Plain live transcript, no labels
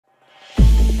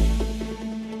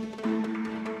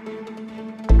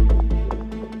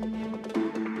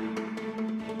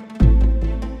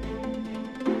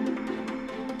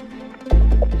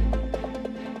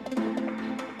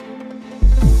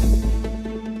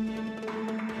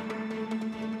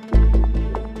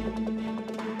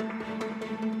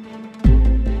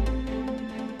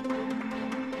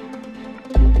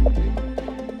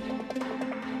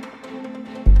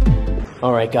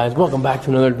Alright guys, welcome back to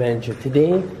another adventure.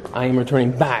 Today, I am returning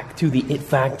back to the It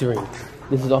Factory.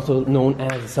 This is also known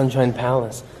as the Sunshine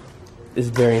Palace. This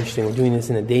is very interesting. We're doing this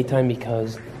in the daytime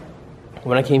because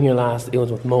when I came here last, it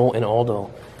was with Mo and Aldo.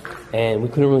 And we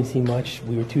couldn't really see much.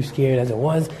 We were too scared as it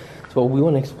was. So we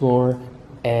want to explore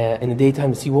in the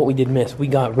daytime to see what we did miss. We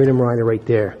got Rhythm Rider right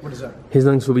there. What is that? His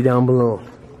links will be down below.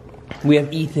 We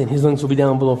have Ethan. His links will be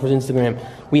down below for his Instagram.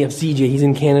 We have CJ. He's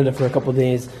in Canada for a couple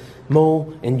days.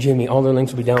 Mo and Jimmy, all their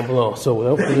links will be down below. So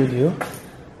without further ado,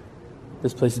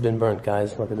 this place has been burnt,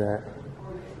 guys. Look at that.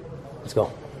 Let's go.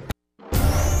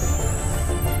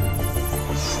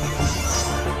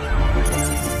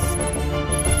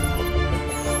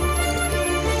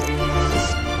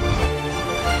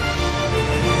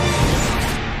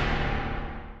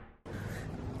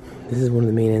 This is one of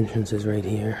the main entrances right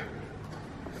here.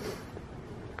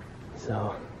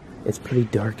 So it's pretty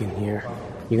dark in here.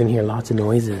 You're gonna hear lots of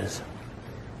noises.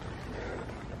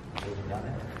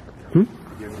 Hmm?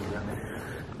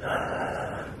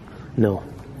 No.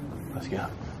 Let's go.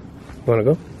 Wanna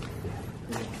go?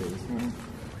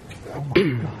 Oh my gosh,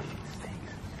 it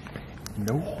stinks.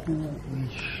 No, holy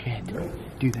shit.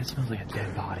 Dude, that smells like a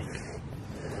dead body.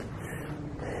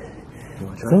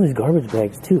 Some of these garbage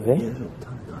bags too, eh? Yeah, there's a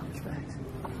ton of garbage bags.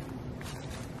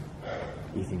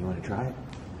 Ethan, you want to try it?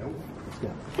 Nope. Let's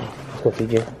go. Let's go,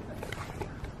 CJ.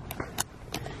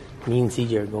 Me and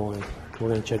CJ are going. We're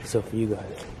gonna check this out for you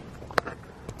guys.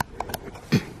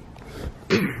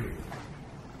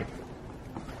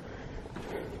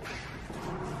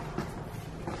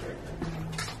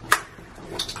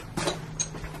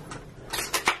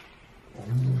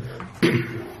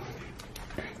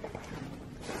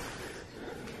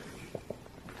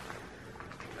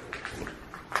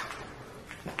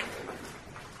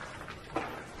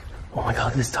 Oh my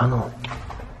god, this tunnel.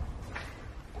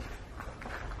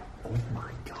 Oh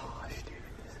my gosh, dude,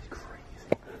 this is crazy.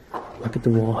 Look at the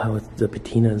wall, how it's the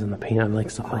patinas and the paint. I like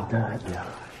stuff like that. Yeah.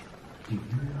 Dude,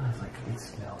 you realize, like, it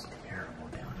smells terrible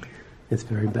down here. It's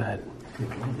very bad. Dude,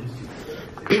 what is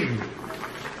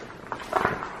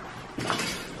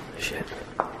this? Shit.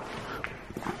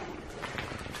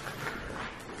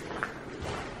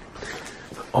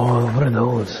 Oh, what are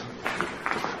those?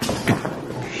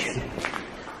 Oh shit.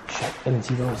 Shit, I didn't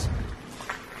see those.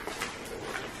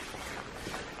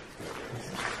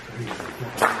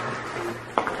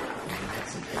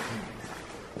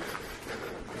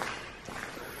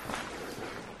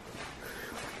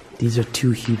 These are two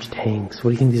huge tanks.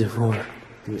 What do you think these are for?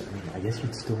 Dude, I mean, I guess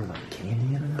you'd store, like,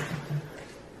 candy in it or something?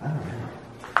 I don't know.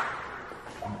 I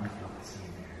don't know if y'all can see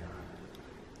in there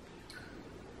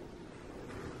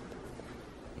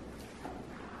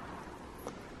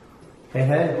or not. Hey,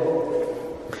 hey.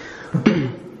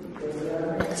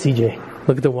 CJ,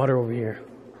 look at the water over here.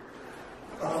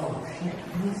 Oh, shit,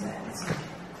 what is that? It's like,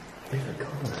 there's a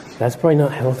color. That's probably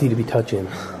not healthy to be touching.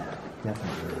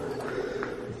 Definitely.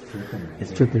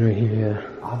 It's dripping right here, yeah.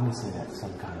 Obviously, that's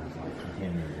some kind of, like,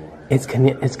 contaminated water. It's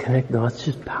connected. No, it's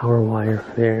just power wire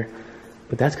there.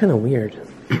 But that's kind of weird.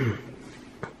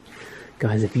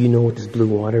 Guys, if you know what this blue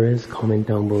water is, comment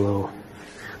down below.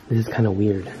 This is kind of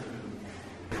weird.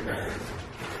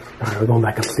 Alright, we're going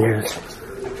back upstairs.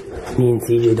 Me and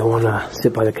CJ don't want to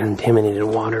sit by the contaminated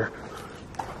water.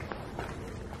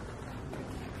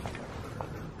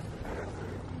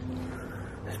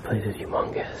 This place is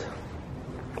humongous.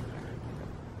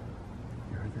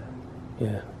 You heard that?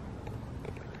 Yeah.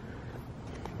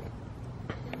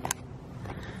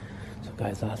 So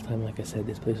guys, last time, like I said,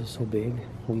 this place was so big,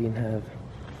 we didn't have,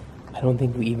 I don't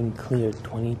think we even cleared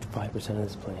 25% of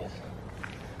this place.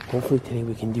 Hopefully today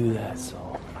we can do that, so.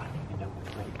 I don't even know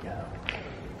which way to go.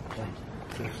 Like,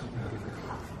 there's so many different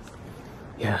options.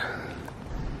 Yeah.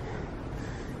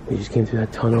 We just came through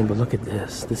that tunnel, but look at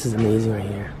this. This is amazing right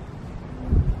here.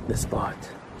 This spot.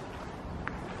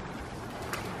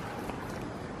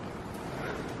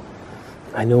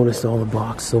 I noticed all the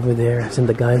boxes over there. I sent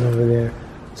the guys over there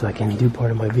so I can do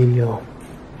part of my video.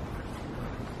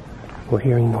 We're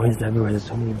hearing noise everywhere. There's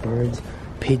so many birds,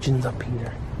 pigeons up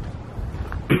here.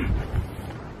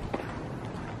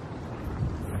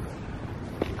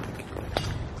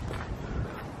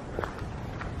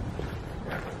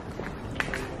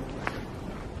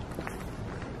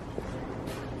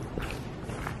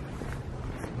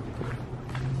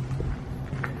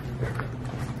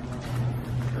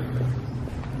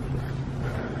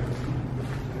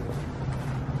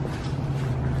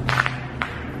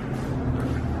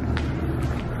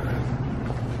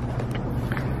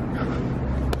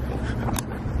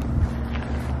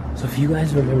 So if you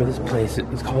guys remember this place,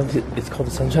 it's called the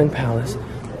Sunshine Palace.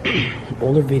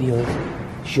 Older videos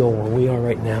show where we are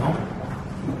right now.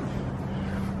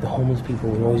 homeless people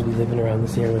would always be living around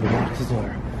this area where the boxes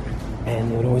are.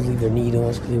 And they would always leave their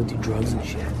needles because they would do drugs and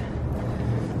shit.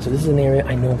 So this is an area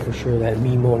I know for sure that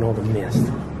Mimo and all them missed.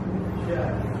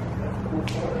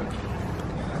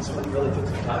 Someone really took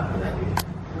some time for that,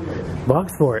 dude.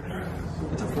 Box fort.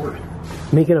 It's a fort.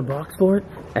 Making a box fort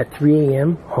at 3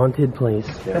 a.m. Haunted place.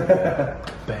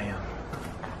 Bam.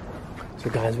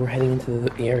 So guys, we're heading into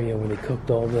the area where they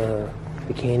cooked all the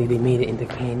candy. They made it into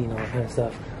candy and all that kind of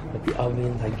stuff. Like the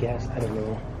ovens, I guess. I don't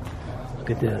know.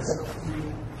 Look at this.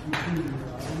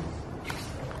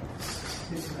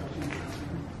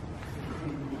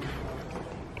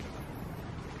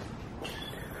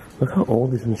 Look how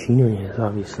old this machinery is,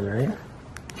 obviously, right?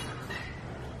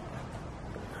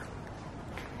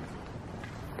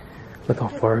 Look how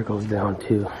far it goes down,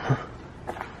 too.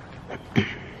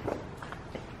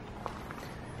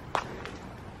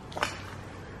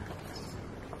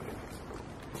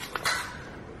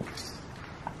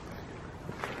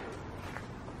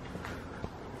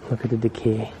 Look at the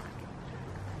decay.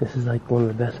 This is like one of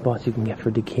the best spots you can get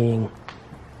for decaying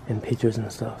and pictures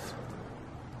and stuff.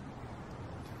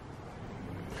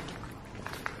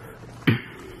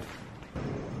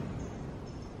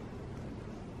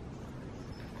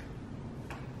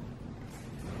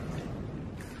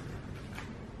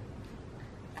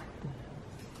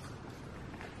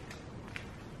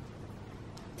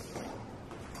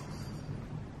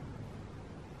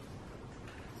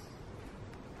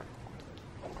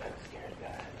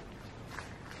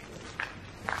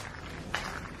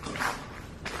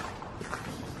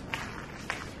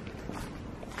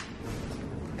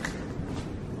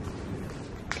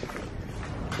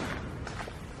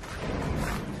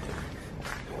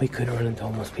 We could run into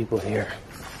homeless people here,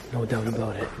 no doubt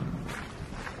about it.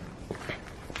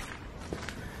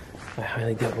 I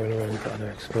highly doubt we're gonna run into other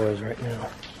explorers right now,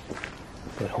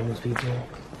 but homeless people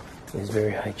is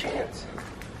very high chance.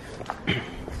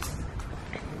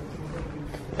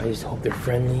 I just hope they're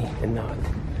friendly and not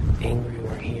angry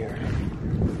or here.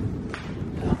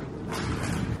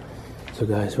 So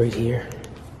guys, right here,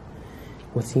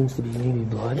 what seems to be maybe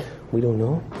blood, we don't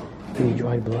know, maybe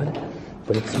dried blood.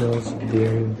 But it smells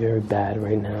very, very bad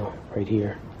right now, right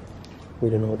here. We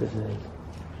don't know what this is.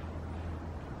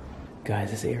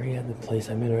 Guys, this area, the place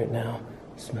I'm in right now,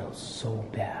 smells so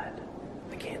bad.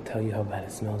 I can't tell you how bad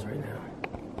it smells right now.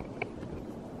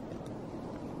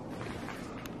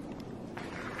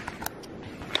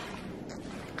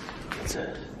 What's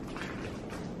this?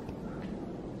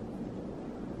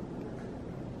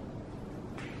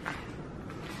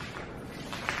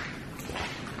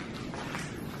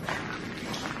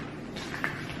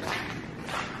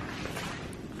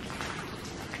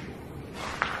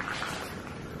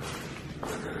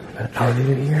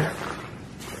 Elevator here.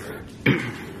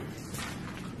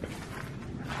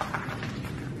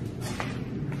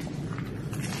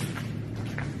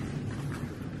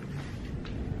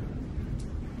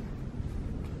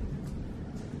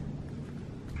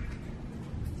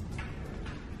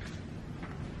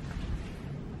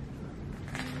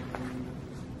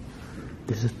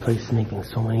 This place is making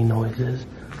so many noises.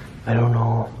 I don't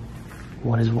know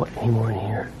what is what anymore in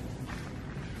here.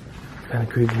 Kind of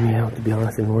creeps me out, to be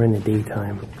honest, and we're in the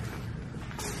daytime.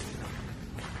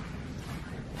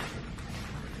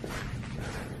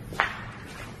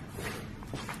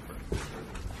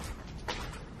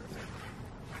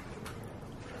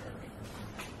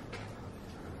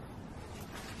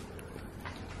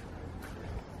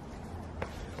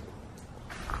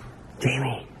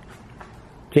 Jamie!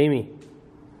 Jamie!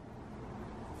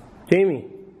 Jamie!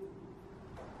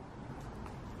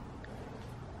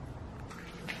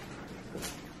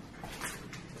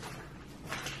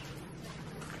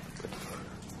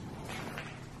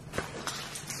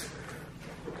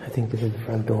 I think this is the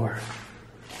front door.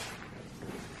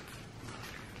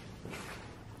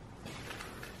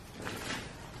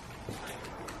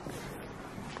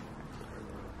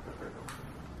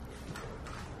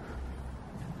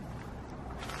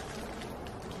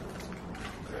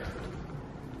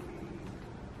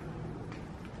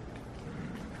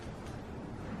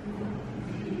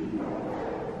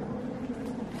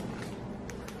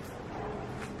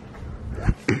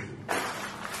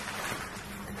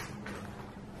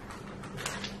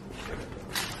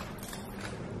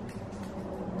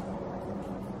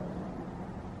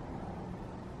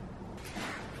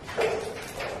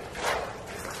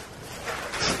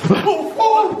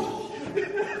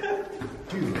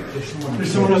 Dude,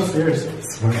 there's someone upstairs. I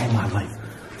swear on my life.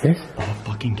 Yes? On a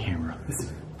fucking camera.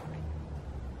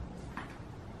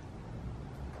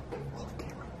 Off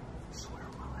camera. I swear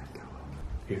on my life, Carlo.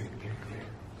 Here.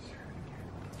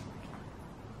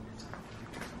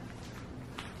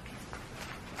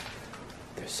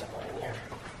 There's someone in here.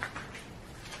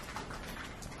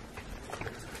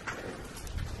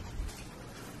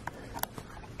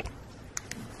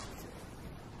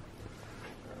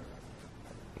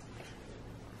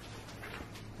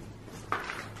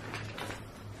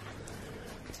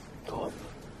 Go up.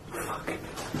 Fuck.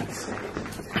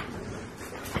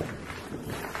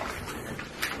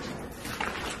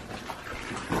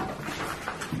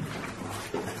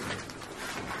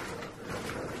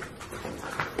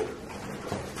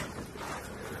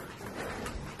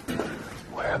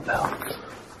 Whereabouts?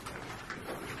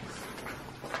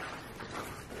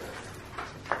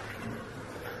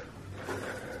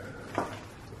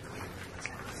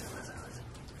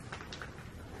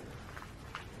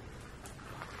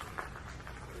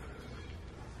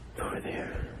 Over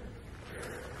there.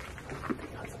 They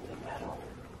got something metal.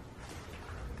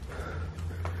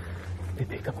 They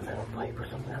picked up a metal pipe or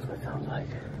something, that's what it sounds like.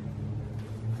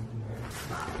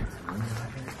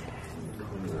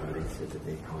 They said that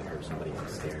they probably heard somebody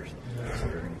upstairs, so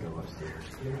they're going to go upstairs.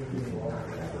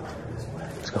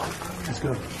 Let's go. Let's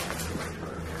go.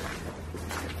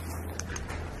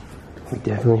 We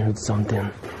definitely heard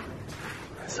something.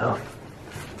 So,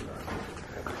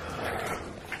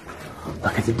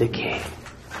 look at the decay.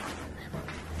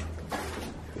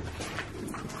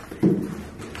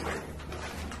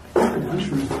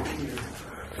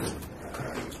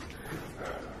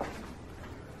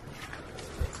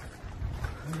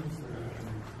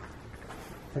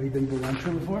 Have you been to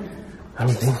Luncher before? I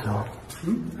don't think so.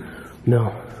 No.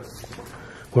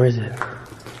 Where is it?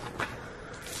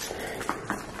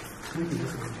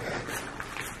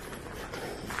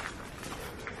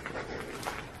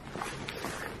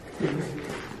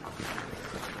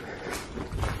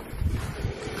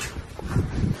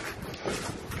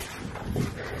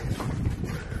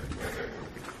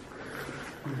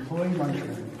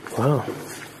 Wow.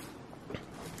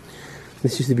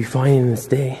 This used to be fine in this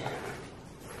day.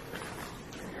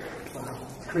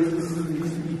 Crazy. This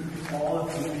used to be all up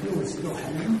the window was still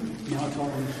hanging. Now it's all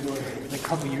on the floor. Like a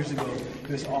couple years ago, it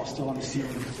was all still on the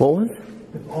ceiling. What was?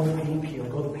 All the paint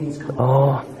peel, all the paint's coming Oh.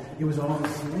 off. It was all on the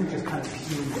ceiling, just kind of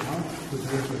peeling down. It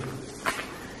was wicked.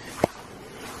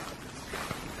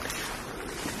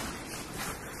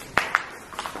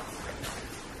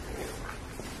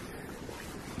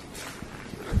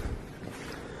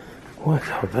 What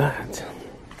about that?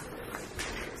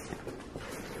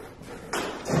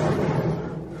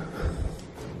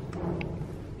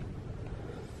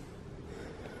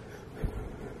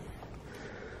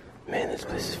 Man, this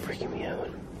place is freaking me out.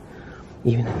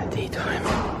 Even in the daytime.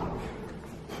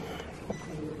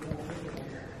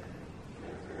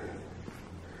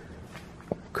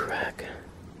 Crack.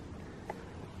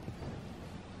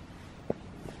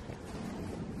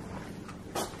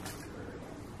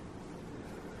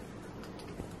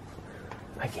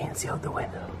 I can't see out the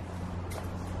window.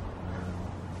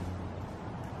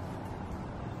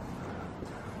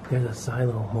 There's a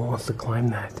silo. Who wants to climb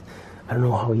that? I don't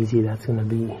know how easy that's gonna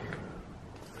be.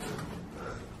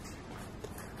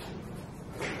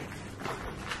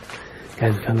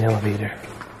 Guys, we found the elevator.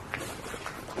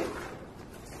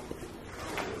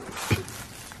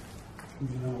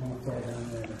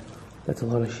 That's a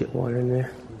lot of shit water in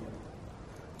there.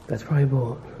 That's probably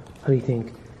about, how do you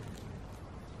think?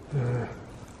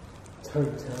 It's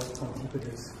hard to tell how deep it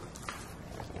is.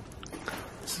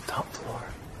 It's the top floor.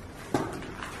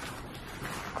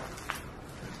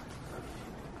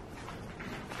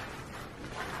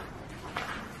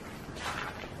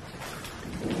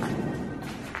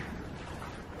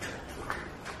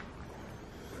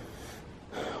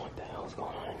 What the hell's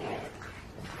going on in here?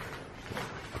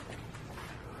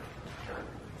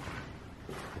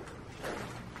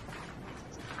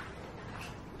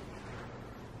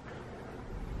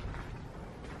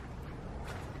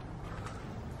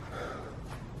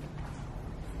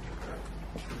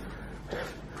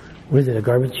 What is it, a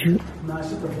garbage chute? No,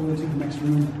 it's just a hole into the next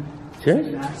room. Serious?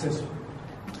 An access.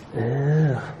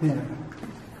 Yeah. Yeah.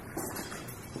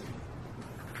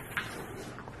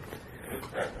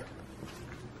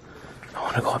 I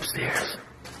want to go upstairs.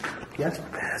 Yes?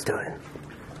 Yeah, let's do it.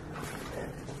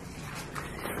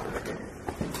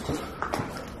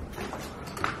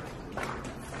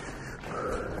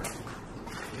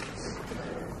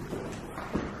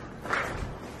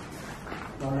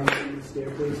 The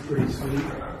staircase pretty sweet.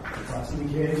 Crossing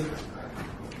the cave.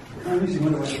 I usually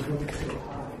wonder why they built it so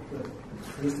high, but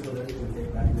I used to build everything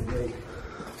big back in the day.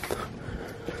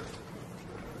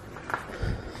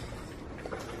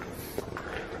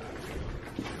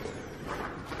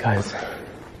 Guys,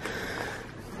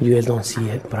 you guys don't see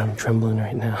it, but I'm trembling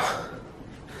right now.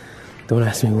 Don't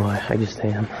ask me why, I just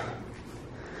am.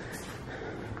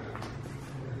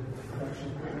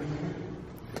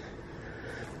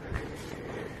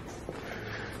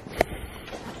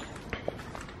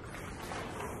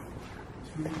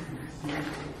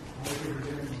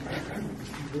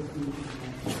 So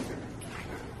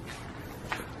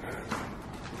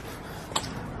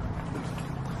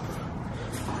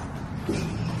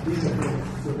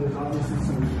there's obviously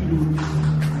some heating.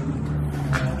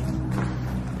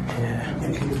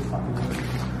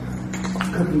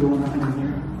 Cooking going on in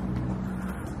here.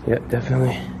 Yep,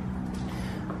 definitely.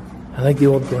 I like the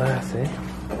old glass, eh?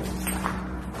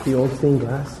 The old stained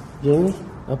glass. Jamie,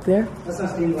 up there? That's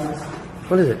not stained glass.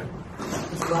 What is it?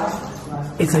 It's glass. It's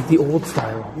glass. It's like the old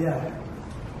style. Yeah.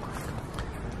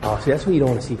 Oh, see, that's what you don't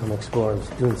want to see from explorers,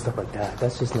 doing stuff like that.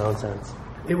 That's just nonsense.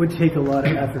 It would take a lot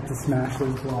of effort to smash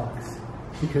those blocks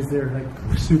because they're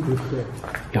like super thick.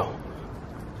 Yo.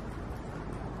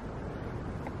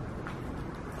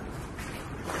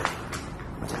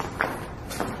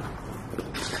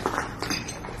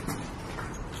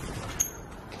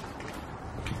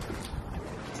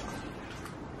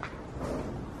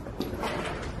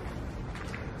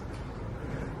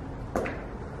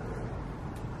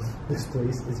 This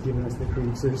place is giving us the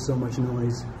creeps. There's so much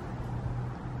noise.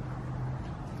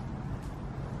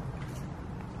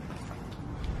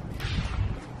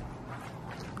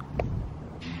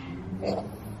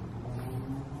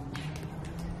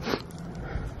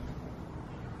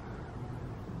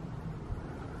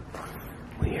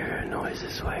 We hear a noise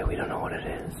this way. We don't know what it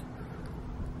is.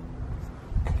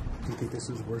 Do you think this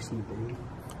is worse in the day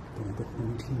than the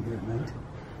routine here at night?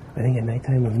 I think at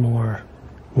nighttime is more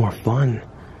fun.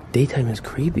 Daytime is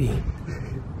creepy.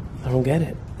 I don't get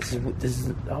it. This is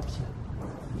the opposite.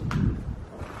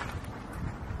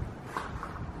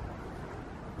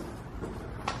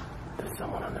 There's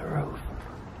someone on the roof.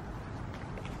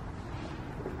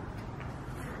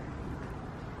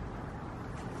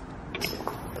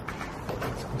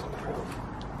 Someone's on the roof.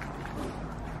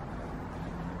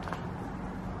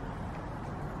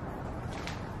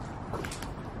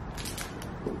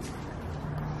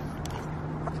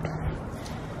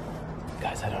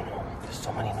 Guys, I don't know. There's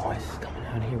so many noises coming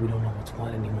out of here. We don't know what's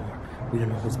what anymore. We don't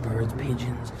know if it's birds,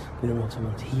 pigeons. We don't know if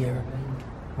someone's here.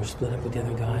 We're split up with the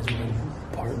other guys. We're in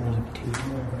partners of two,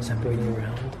 separating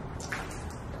around.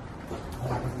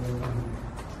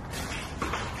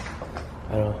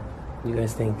 I don't know. You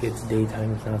guys think it's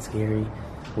daytime, it's not scary.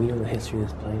 We know the history of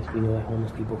this place. We know that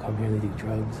homeless people come here, they do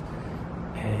drugs.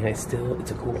 And it's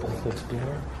a cool place to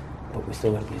explore, but we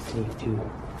still gotta be safe too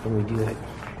when we do it.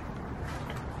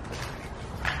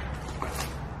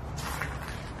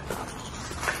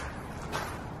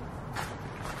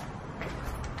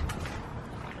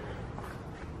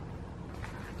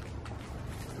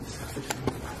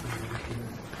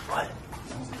 What?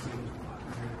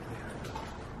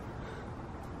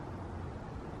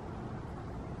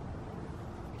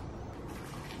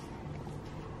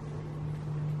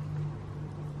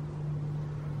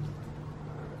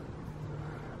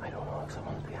 I don't know if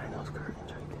someone's behind those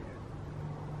curtains right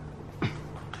there.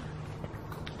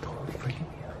 Totally freaking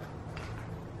me out.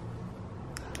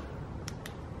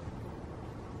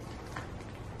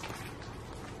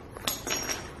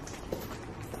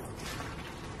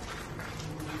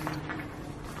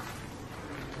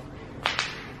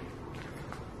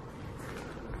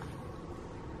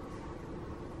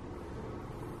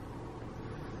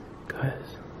 Guys.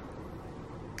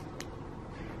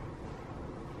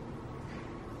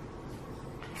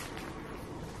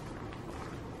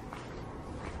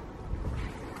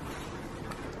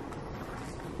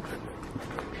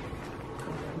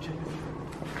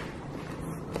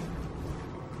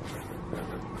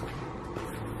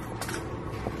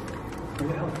 Look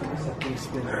at how fast that thing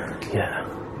spins. Yeah.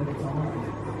 And it's on.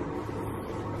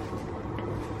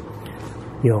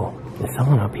 Yo, is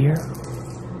someone up here?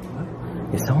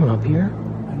 What? Is someone up here? I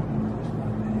don't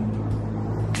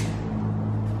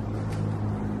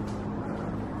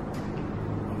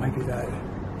know. It might be that.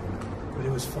 But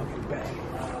it was fucking bad.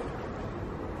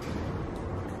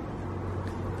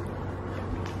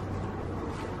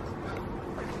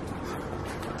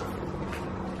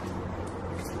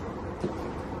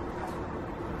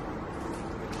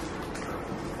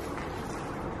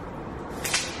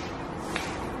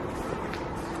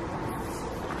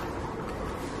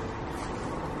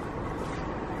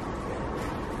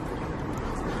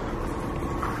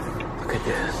 Look at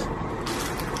this.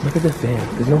 Look at the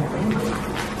fan. There's no...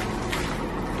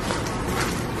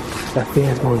 That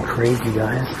fan's going crazy,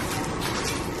 guys.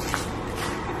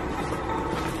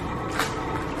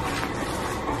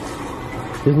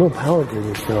 There's no power to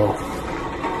this, though.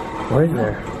 What is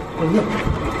there? Oh, look.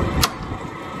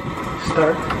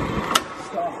 Start.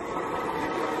 Stop.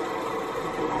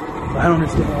 I don't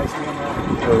understand why it's doing that.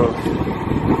 I don't know.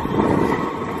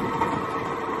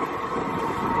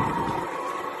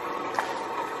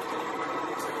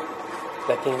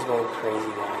 That thing's going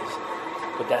crazy, guys.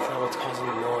 But that's not what's causing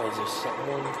the noise. There's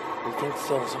someone. We think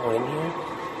still someone in here.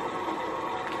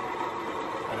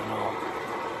 I don't know.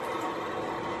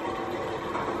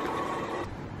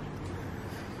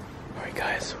 Alright,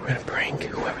 guys, we're gonna prank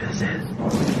whoever this is.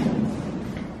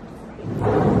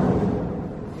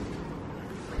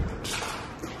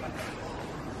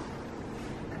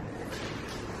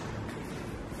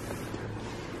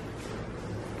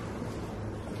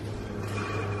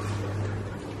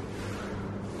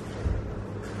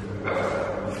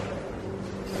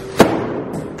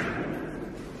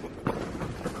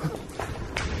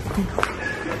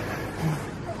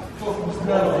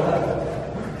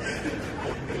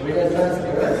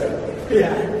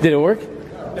 Did it work?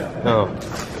 No.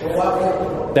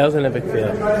 Oh. That was an epic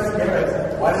fail. Guys.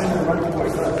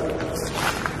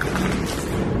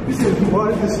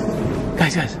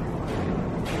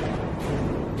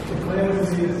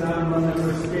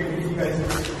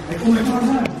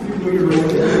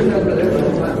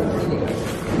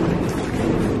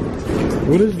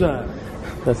 What is that?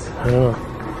 That's, I don't know.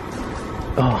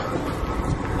 Oh.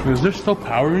 Is there still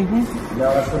power in here?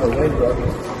 No, that's for the wind, bro.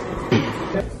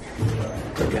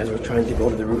 So guys, we're trying to go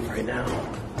to the roof right now.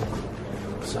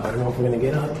 So I don't know if we're gonna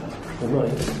get up. We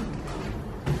might.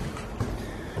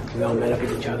 We all met up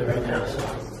with each other right now, so.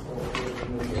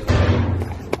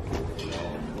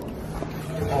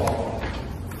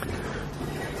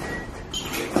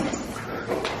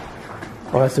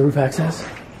 Oh, that's the roof access?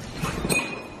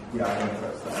 Yeah, I think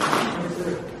that's that.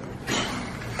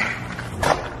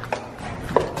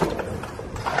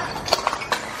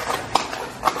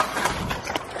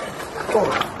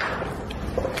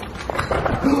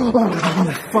 Oh,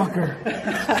 motherfucker.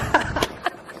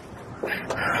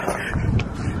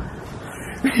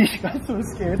 You got so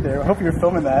scared there. I hope you're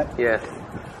filming that. Yeah.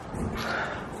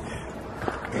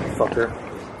 Fucker.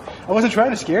 I wasn't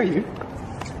trying to scare you.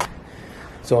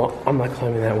 So I'm not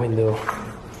climbing that window.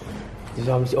 There's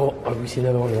obviously, oh, we see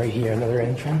another one right here, another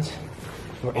entrance.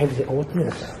 Or exit. Oh, what's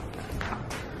this?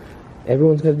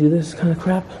 Everyone's gotta do this kind of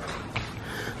crap.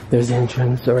 There's the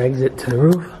entrance or exit to the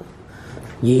roof.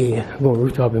 Yeah, going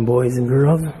rooftopping, boys and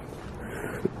girls.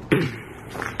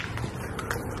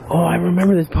 Oh, I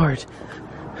remember this part.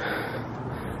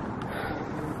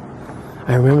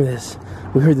 I remember this.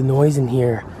 We heard the noise in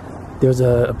here. There was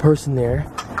a person there,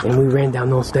 and we ran down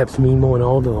those steps, me, Mo, and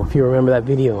Aldo, if you remember that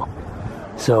video.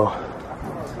 So.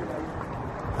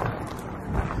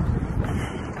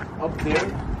 Up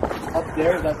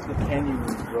there, that's the canyon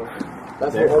room, bro.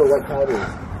 That's where all the white powder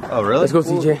is. Oh, really? Let's go,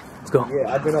 CJ. Let's go.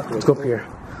 Yeah, I've been up there. Let's go up here.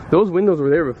 Those windows were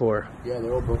there before. Yeah,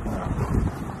 they're all broken out.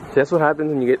 See, that's what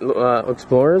happens when you get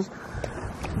explorers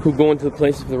who go into the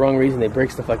places for the wrong reason. They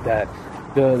break stuff like that.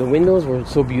 The windows were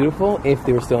so beautiful if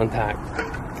they were still intact.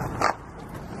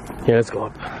 Here, let's go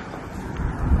up.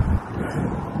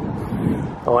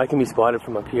 Oh, I can be spotted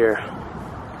from up here,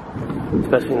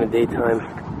 especially in the daytime.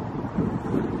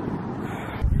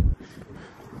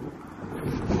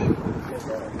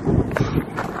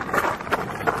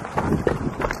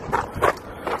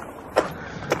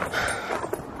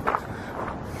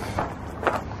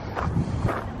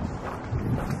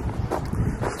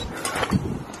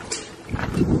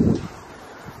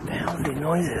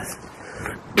 Noises.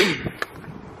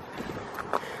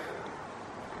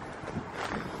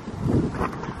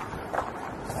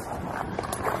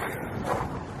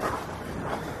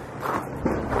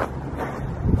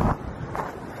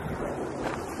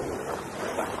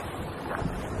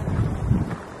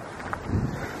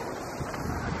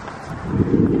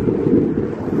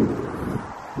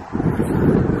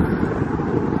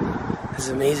 This is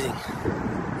amazing.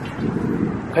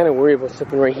 I'm kind of worried about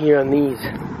stepping right here on these.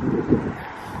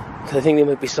 I think they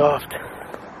might be soft.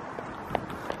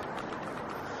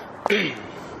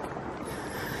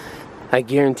 I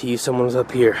guarantee you someone was up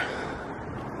here.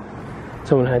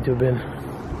 Someone had to have been.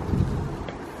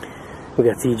 We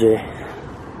got CJ.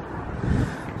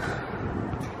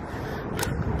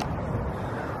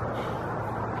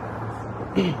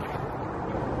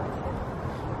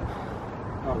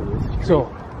 So,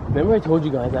 remember I told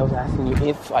you guys I was asking you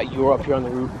if you were up here on the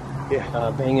roof,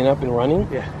 banging up and running?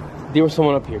 Yeah. There was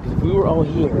someone up here, because if we were all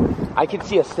here, I could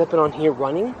see us stepping on here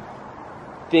running,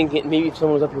 thinking maybe if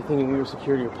someone was up here thinking we were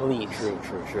security or police. True.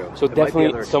 So it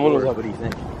definitely someone was up. What do you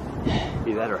think?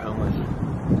 Be that or homeless?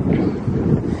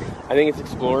 I think it's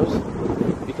explorers,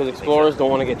 because explorers don't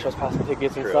want to get trespassing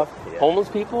tickets and stuff. Yeah. Homeless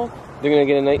people, they're gonna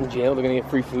get a night in jail. They're gonna get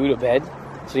free food, a bed.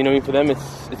 So you know what I mean? For them,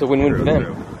 it's a win-win for them.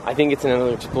 True. I think it's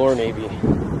another explorer maybe.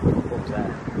 What was that?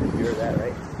 You heard that,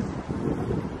 right?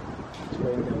 It's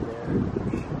raining down there.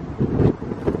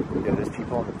 Yeah, there's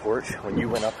people on the torch, when you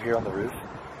went up here on the roof,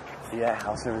 see that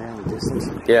house over there in the distance?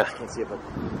 Yeah. I can't see it, but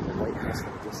the white house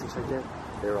in the distance right there,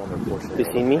 they were on their porch. They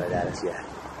seen me? Right at us, yeah.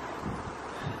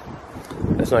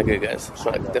 That's not good, guys. It's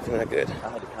not, definitely not good. I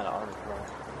had to kind of armor crawl.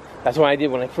 That's what I did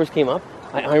when I first came up.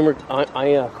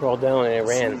 I crawled down and I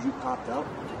ran. As soon as you popped up,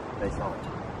 they saw me.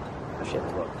 I should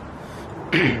have looked.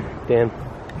 Damn.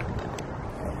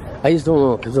 I just don't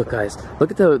know, because look guys,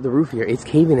 look at the roof here. It's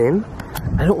caving in.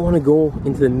 I don't want to go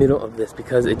into the middle of this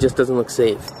because it just doesn't look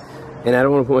safe. And I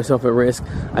don't want to put myself at risk.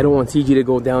 I don't want TG to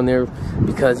go down there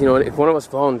because, you know, if one of us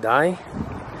fall and die,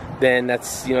 then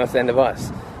that's, you know, that's the end of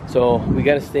us. So we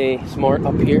got to stay smart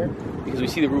up here because we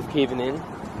see the roof caving in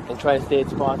and try to stay at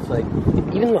spots like,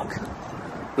 even look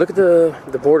at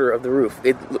the border of the roof.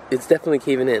 It's definitely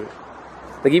caving in.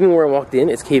 Like even where I walked in,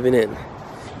 it's caving in.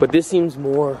 But this seems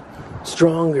more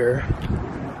stronger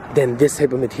than this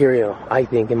type of material, I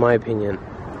think, in my opinion.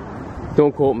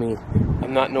 Don't quote me.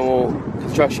 I'm not no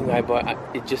construction guy, but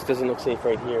it just doesn't look safe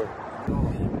right here.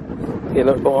 Yeah,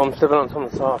 look, oh, I'm stepping on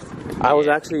something soft. I was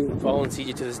actually following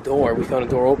CJ to this door. We found a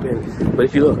door open. But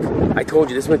if you look, I told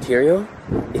you this material,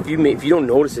 if you don't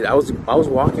notice it, I was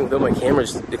walking without my camera,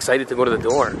 just excited to go to the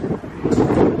door. Dude,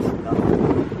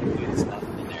 it's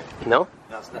nothing in there. No?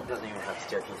 No, it doesn't even have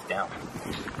staircase down.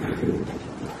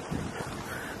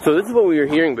 So this is what we were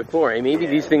hearing before, and maybe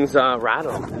these things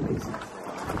rattle.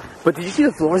 But did you see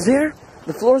the floors there?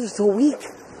 The floors are so weak.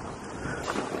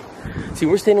 See,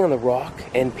 we're standing on the rock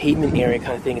and pavement area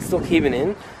kind of thing. It's still caving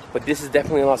in, but this is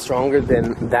definitely a lot stronger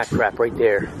than that crap right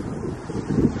there.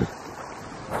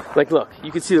 Like, look,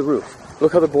 you can see the roof.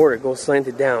 Look how the border goes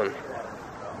slanted down.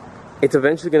 It's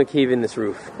eventually going to cave in this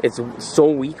roof. It's so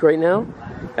weak right now.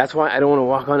 That's why I don't want to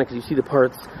walk on it, because you see the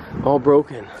parts all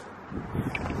broken.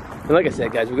 And like I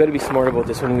said, guys, we got to be smart about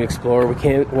this when we explore. We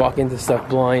can't walk into stuff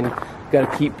blind. You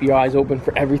got to keep your eyes open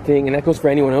for everything, and that goes for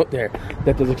anyone out there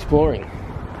that does exploring.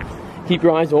 Keep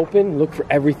your eyes open, look for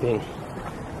everything.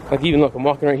 Like even look, I'm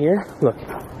walking right here. Look.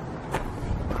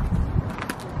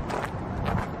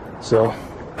 So.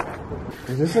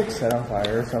 Is this like set on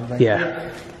fire or something? Yeah.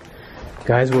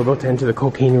 Guys, we're about to enter the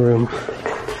cocaine room.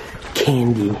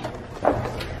 Candy.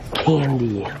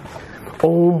 Candy.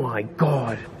 Oh my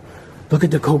god. Look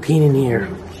at the cocaine in here.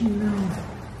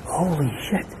 Holy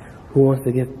shit. Who wants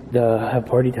to have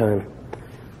party time?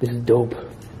 This is dope.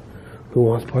 Who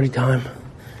wants party time?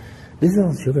 This is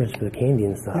all sugars for the candy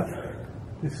and stuff.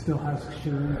 This still has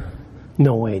sugar in it.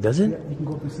 No way, does it? Yeah, you can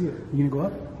go up and see it. You gonna go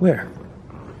up? Where?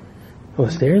 Oh,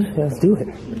 the stairs? Yeah, let's do it.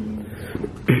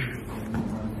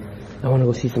 I want to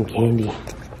go see some candy.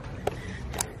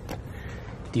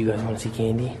 Do you guys want to see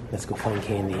candy? Let's go find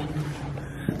candy.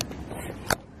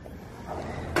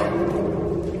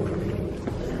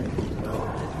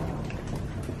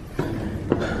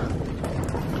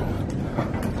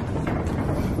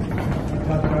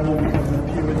 Carlo comes up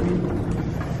here with me.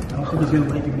 I don't think he's gonna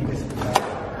like it when he gets to the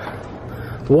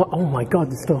top. What? Oh my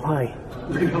god, it's still high.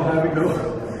 Look at how high we go.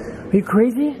 Are you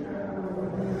crazy?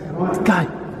 God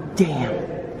damn.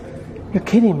 You're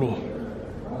kidding me.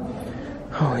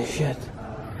 Holy shit.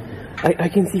 I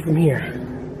can see from here.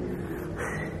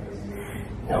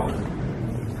 No.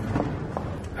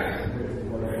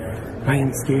 I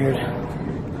am scared.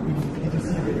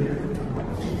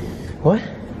 What?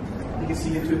 You can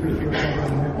see into it right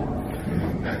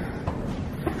here.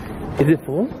 Is it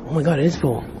full? Oh my god, it is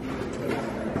full.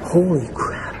 Holy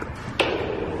crap.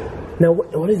 Now,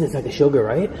 what is this? Like a sugar,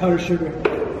 right? Powdered sugar.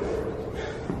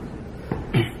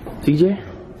 CJ?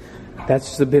 That's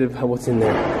just a bit of what's in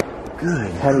there.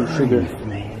 Good. Powdered sugar.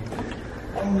 Man.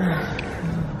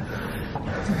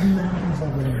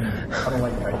 I don't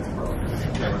like heights, bro.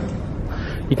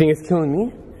 You think it's killing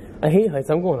me? I hate heights.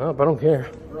 I'm going up. I don't care.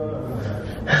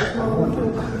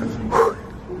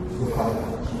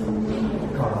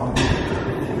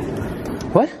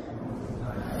 What?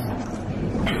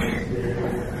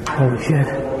 Holy shit.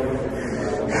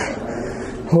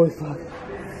 Holy fuck.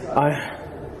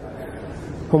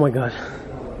 Oh my god.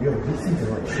 Yo, these things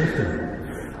are like shifting.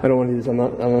 I don't want to do this. I'm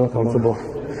not comfortable.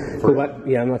 Go back.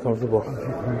 Yeah, I'm not comfortable.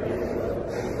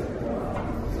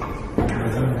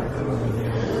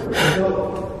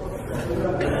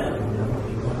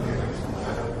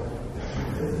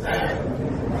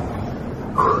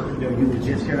 Yo, you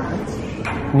legit scared of heights?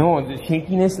 No, the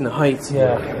shakiness and the heights,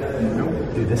 yeah.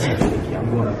 Dude, this is shaky. I'm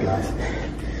going up, guys.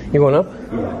 You going up?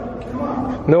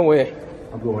 Yeah. No way.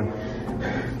 I'm going.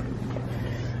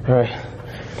 Alright.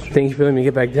 Thank you for letting me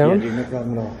get back down. Yeah, dude, no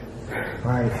problem at all.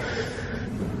 Alright.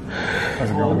 How's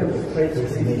it going?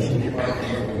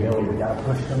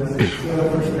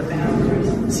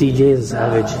 CJ is a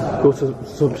savage. Go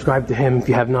subscribe to him if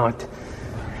you have not.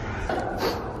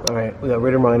 Alright, we got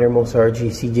Rhythm Rider, Mosargi,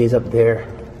 CJ's up there.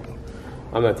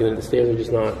 I'm not doing it. The stairs are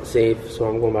just not safe, so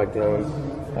I'm going back down.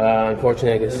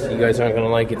 Unfortunately, I guess you guys aren't going to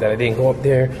like it that I didn't go up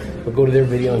there, but go to their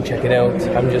video and check it out.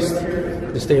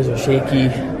 The stairs are shaky.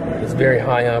 It's very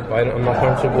high up. I'm not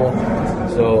comfortable.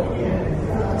 So,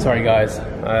 sorry guys.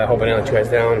 I hope I didn't let you guys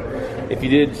down. If you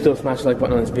did, still smash the like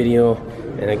button on this video.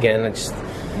 And again,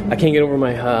 I can't get over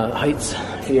my heights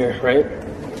here, right?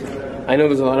 I know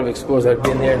there's a lot of explorers that have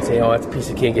been there and say, oh, that's a piece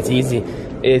of cake, it's easy.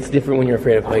 It's different when you're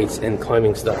afraid of heights and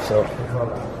climbing stuff, so.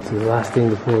 See, the last thing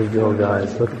before we go,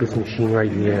 guys, look at this machine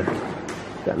right here.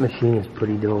 That machine is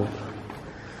pretty dope.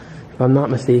 If I'm not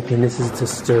mistaken, this is to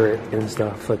stir it and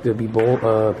stuff. Like there'll be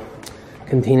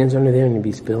containers under there and you'll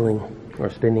be spilling or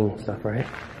spinning stuff, right?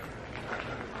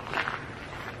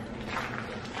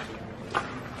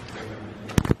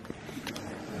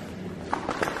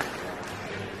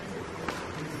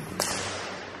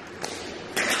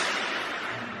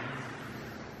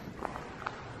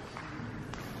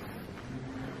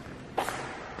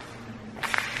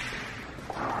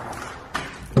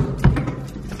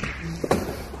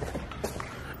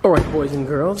 Alright, boys and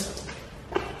girls.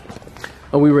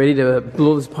 Are we ready to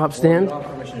blow this pop stand?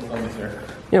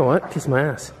 You know what? Kiss my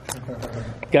ass.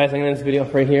 Guys, I'm going to end this video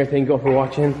right here. Thank you all for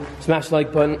watching. Smash the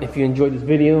like button if you enjoyed this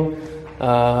video.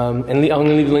 And I'm going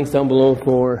to leave the links down below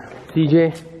for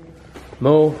CJ,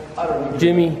 Mo,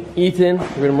 Jimmy, Ethan,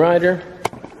 Rhythm Rider.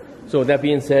 So with that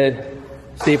being said,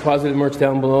 stay positive, merch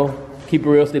down below. Keep it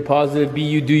real, stay positive, be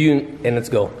you, do you, and let's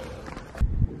go.